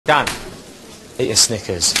Dan, eat a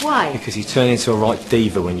Snickers. Why? Because you turn into a right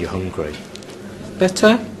diva when you're hungry.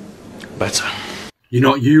 Better? Better. You're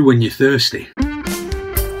not you when you're thirsty.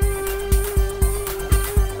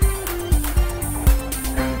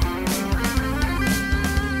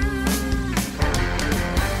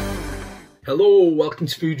 Hello, welcome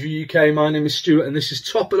to Fudge UK. My name is Stuart and this is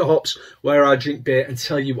Top of the Hops, where I drink beer and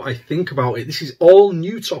tell you what I think about it. This is all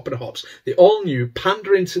new Top of the Hops, the all new,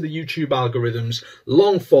 pandering to the YouTube algorithms,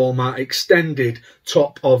 long format, extended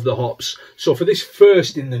Top of the Hops. So for this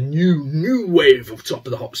first in the new wave of Top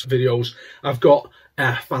of the Hops videos, I've got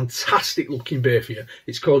a fantastic looking beer for you.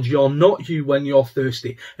 It's called You're Not You When You're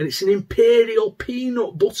Thirsty, and it's an Imperial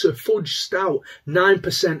Peanut Butter Fudge Stout, 9%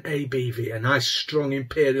 ABV, a nice strong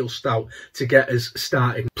Imperial Stout to get us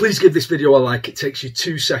started. Please give this video a like. It takes you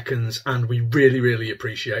 2 seconds and we really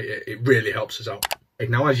appreciate it. It really helps us out.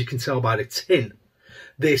 Now, as you can tell by the tin,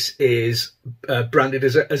 this is branded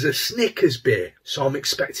as a Snickers beer, so I'm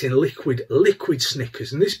expecting liquid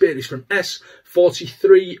Snickers, and this beer is from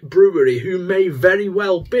S43 Brewery, who may very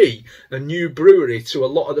well be a new brewery to a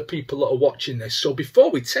lot of the people that are watching this. So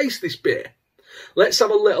before we taste this beer, let's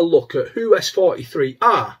have a little look at who S43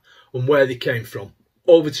 are and where they came from.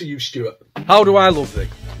 Over to you, Stuart. How do I love thee?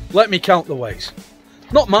 Let me count the ways.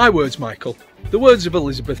 Not my words, Michael. The words of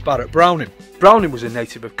Elizabeth Barrett Browning. Browning was a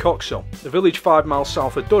native of Coxall, a village 5 miles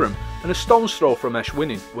south of Durham and a stone's throw from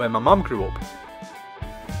Esh-Winning, where my mum grew up.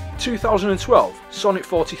 In 2012, Sonic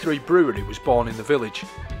 43 Brewery was born in the village,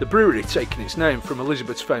 the brewery taking its name from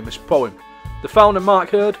Elizabeth's famous poem. The founder,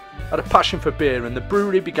 Mark Hurd, had a passion for beer, and the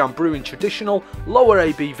brewery began brewing traditional, lower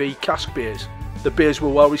ABV cask beers. The beers were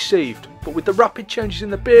well received, but with the rapid changes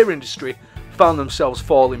in the beer industry, found themselves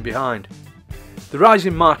falling behind. The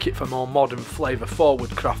rising market for more modern, flavour-forward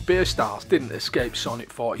craft beer styles didn't escape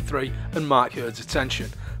Sonic 43 and Mark Hurd's attention.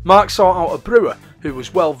 Mark sought out a brewer who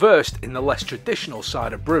was well versed in the less traditional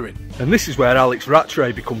side of brewing. And this is where Alex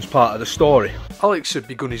Rattray becomes part of the story. Alex had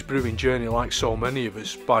begun his brewing journey like so many of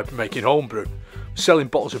us by making homebrew, selling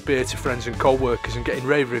bottles of beer to friends and co-workers and getting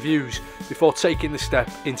rave reviews before taking the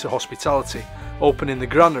step into hospitality, opening the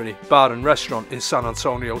Granary Bar and Restaurant in San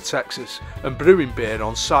Antonio, Texas, and brewing beer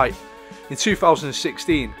on site. In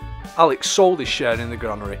 2016, Alex sold his share in the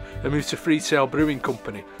Granary and moved to Freetail Brewing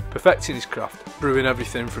Company, perfecting his craft, brewing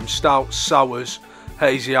everything from stouts, sours,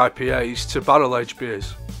 hazy IPAs to barrel-aged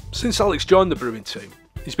beers. Since Alex joined the brewing team,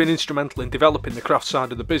 he's been instrumental in developing the craft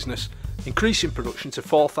side of the business, increasing production to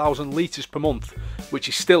 4,000 litres per month, which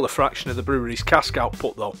is still a fraction of the brewery's cask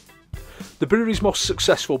output though. The brewery's most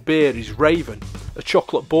successful beer is Raven, a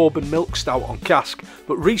chocolate bourbon milk stout on cask,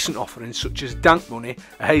 but recent offerings such as Dank Money,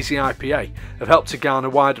 a hazy IPA, have helped to garner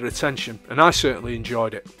wider attention, and I certainly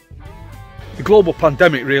enjoyed it. The global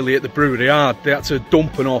pandemic really hit the brewery hard. They had to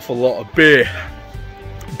dump an awful lot of beer,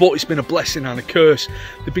 but it's been a blessing and a curse.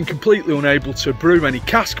 They've been completely unable to brew any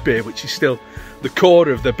cask beer, which is still the core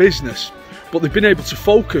of the business, but they've been able to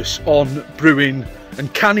focus on brewing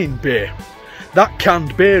and canning beer. That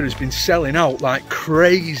canned beer has been selling out like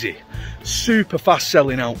crazy, super fast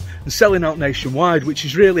selling out, and selling out nationwide, which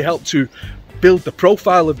has really helped to build the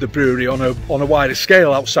profile of the brewery on a wider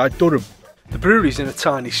scale outside Durham. The brewery's in a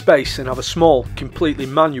tiny space and have a small, completely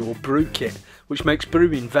manual brew kit, which makes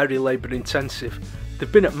brewing very labour intensive. They've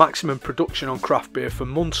been at maximum production on craft beer for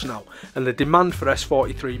months now, and the demand for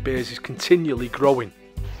S43 beers is continually growing.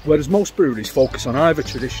 Whereas most breweries focus on either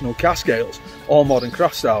traditional cask ales or modern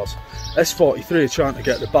craft styles, S43 are trying to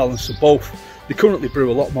get the balance of both. They currently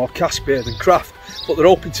brew a lot more cask beer than craft, but they're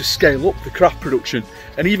hoping to scale up the craft production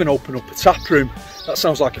and even open up a tap room. That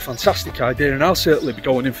sounds like a fantastic idea, and I'll certainly be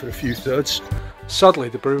going in for a few thirds. Sadly,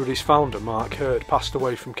 the brewery's founder, Mark Hurd, passed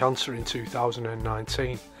away from cancer in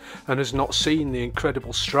 2019 and has not seen the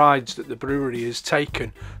incredible strides that the brewery has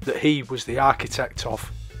taken that he was the architect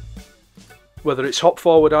of. Whether it's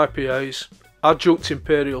hop-forward IPAs, adjunct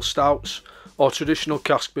Imperial Stouts or traditional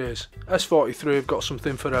cask beers, S43 have got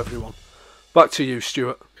something for everyone. Back to you,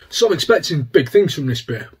 Stuart. So I'm expecting big things from this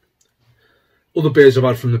beer. Other beers I've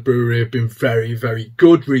had from the brewery have been very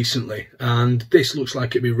good recently, and this looks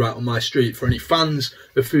like it'd be right on my street. For any fans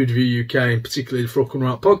of Fudge UK, and particularly the Fucking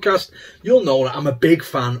Right podcast, you'll know that I'm a big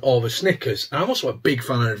fan of a Snickers, and I'm also a big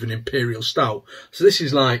fan of an Imperial Stout. So this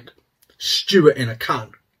is like Stuart in a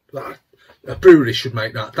can. A brewery should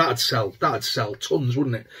make that. That'd sell tons,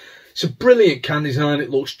 wouldn't it? It's a brilliant can design. It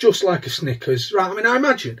looks just like a Snickers, right?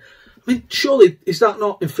 I mean, surely is that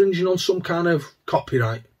not infringing on some kind of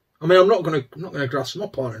copyright? I mean, I'm not gonna grass them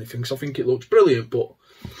up or anything, because I think it looks brilliant, but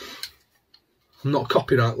I'm not a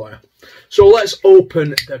copyright lawyer. So let's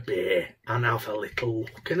open the beer and have a little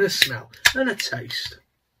look and a smell and a taste.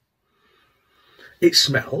 It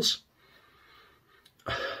smells.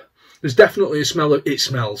 There's definitely a smell of, it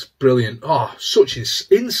smells brilliant. Oh, such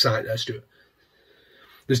insight there, Stuart.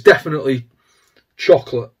 There's definitely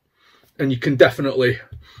chocolate, and you can definitely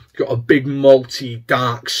got a big malty,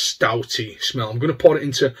 dark, stouty smell. I'm going to pour it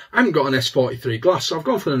into, I haven't got an S43 glass, so I've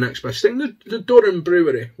gone for the next best thing. The Durham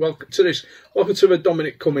Brewery. Welcome to this. Welcome to the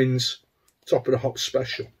Dominic Cummings Top of the Hops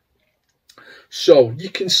special. So you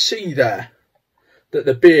can see there that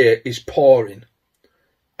the beer is pouring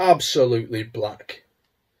absolutely black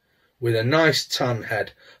with a nice tan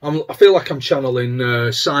head. I feel like I'm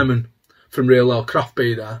channeling Simon from Real Ale Craft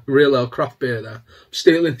Beer there. Real Ale Craft Beer there.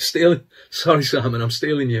 Stealing. Sorry, Simon, I'm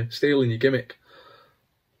stealing your gimmick.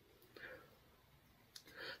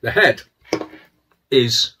 The head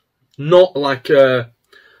is not like a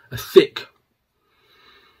thick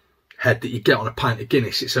head that you get on a pint of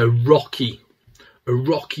Guinness. It's a rocky,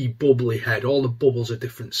 bubbly head. All the bubbles are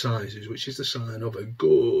different sizes, which is the sign of a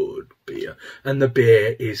good beer. And the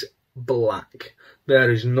beer is black. There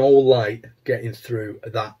is no light getting through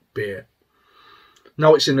that beer.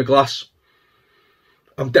 Now it's in the glass,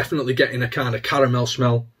 I'm definitely getting a kind of caramel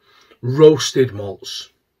smell. Roasted malts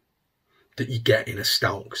that you get in a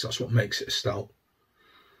stout, because that's what makes it a stout.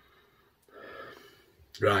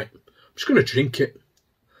 Right, I'm just going to drink it.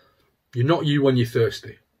 You're not you when you're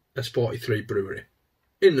thirsty. S43 Brewery.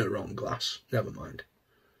 In the wrong glass. Never mind.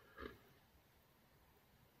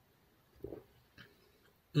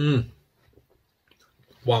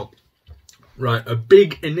 Wow. Right, a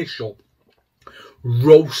big initial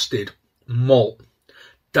roasted malt,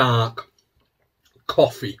 dark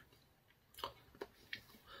coffee,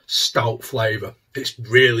 stout flavour. It's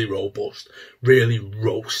really robust, really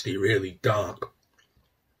roasty, really dark.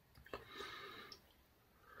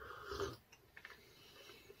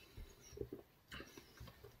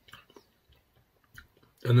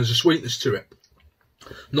 And there's a sweetness to it.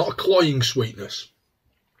 Not a cloying sweetness.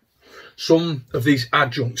 Some of these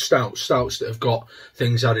adjunct stouts that have got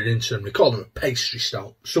things added into them, we call them a pastry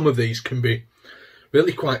stout. Some of these can be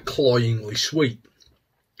really quite cloyingly sweet.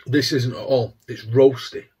 This isn't at all. It's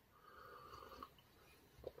roasty.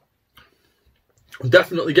 I'm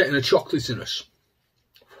definitely getting a chocolatiness.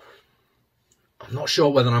 I'm not sure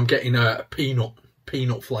whether I'm getting a peanut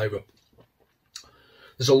flavour.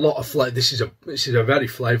 There's a lot of flavour. This is a very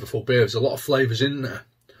flavourful beer. There's a lot of flavours in there.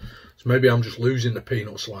 So maybe I'm just losing the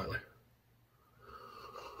peanut slightly.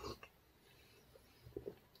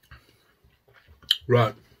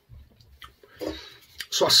 Right.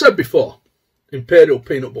 So I said before, Imperial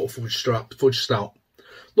Peanut Butter Fudge Stout.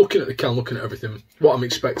 Looking at the can, looking at everything, what I'm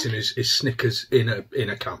expecting is Snickers in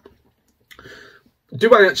a can.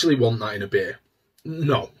 Do I actually want that in a beer?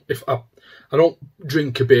 No. If I don't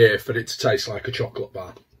drink a beer for it to taste like a chocolate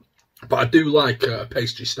bar. But I do like a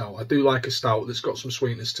pastry stout. I do like a stout that's got some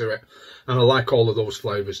sweetness to it. And I like all of those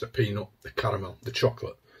flavours, the peanut, the caramel, the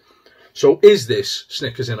chocolate. So is this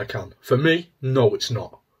Snickers in a can? For me, no, it's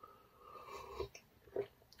not.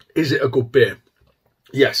 Is it a good beer?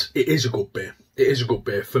 Yes, it is a good beer. It is a good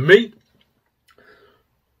beer. For me,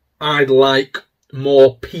 I'd like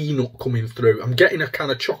more peanut coming through. I'm getting a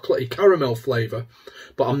kind of chocolatey caramel flavour,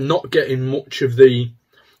 but I'm not getting much of the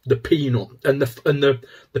peanut. And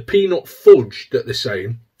the peanut fudge that they're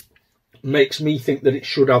saying makes me think that it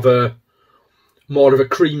should have a more of a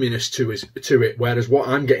creaminess to it, whereas what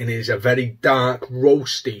I'm getting is a very dark,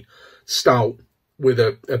 roasty stout with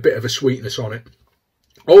a bit of a sweetness on it.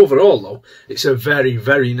 Overall, though, it's a very,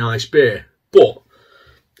 very nice beer, but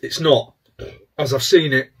it's not, as I've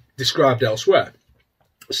seen it described elsewhere,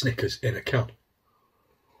 Snickers in a can.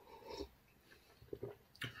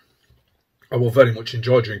 I will very much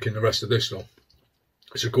enjoy drinking the rest of this, though.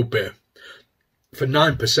 It's a good beer. For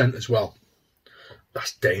 9% as well.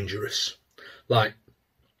 That's dangerous. Like,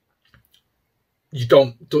 it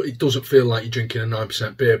doesn't feel like you're drinking a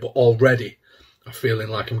 9% beer, but already I'm feeling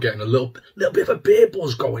like I'm getting a little bit of a beer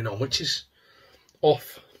buzz going on, which is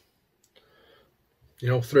off, 3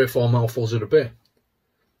 or 4 mouthfuls of the beer.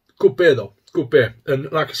 Good beer, though. Good beer. And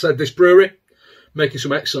like I said, this brewery, making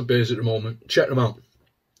some excellent beers at the moment. Check them out.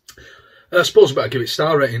 I suppose I better give it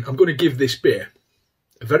star rating. I'm going to give this beer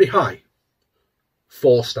a very high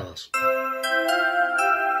 4 stars.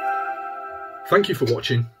 Thank you for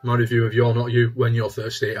watching my review of You're Not You When You're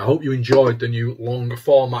Thirsty. I hope you enjoyed the new longer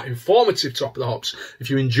format, informative Top of the Hops. If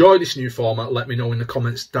you enjoy this new format, let me know in the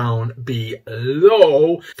comments down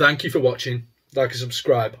below. Thank you for watching. Like and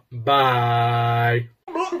subscribe. Bye.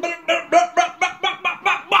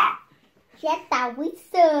 Yes, that was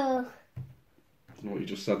so. I don't know what you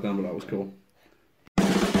just said then, but that was cool.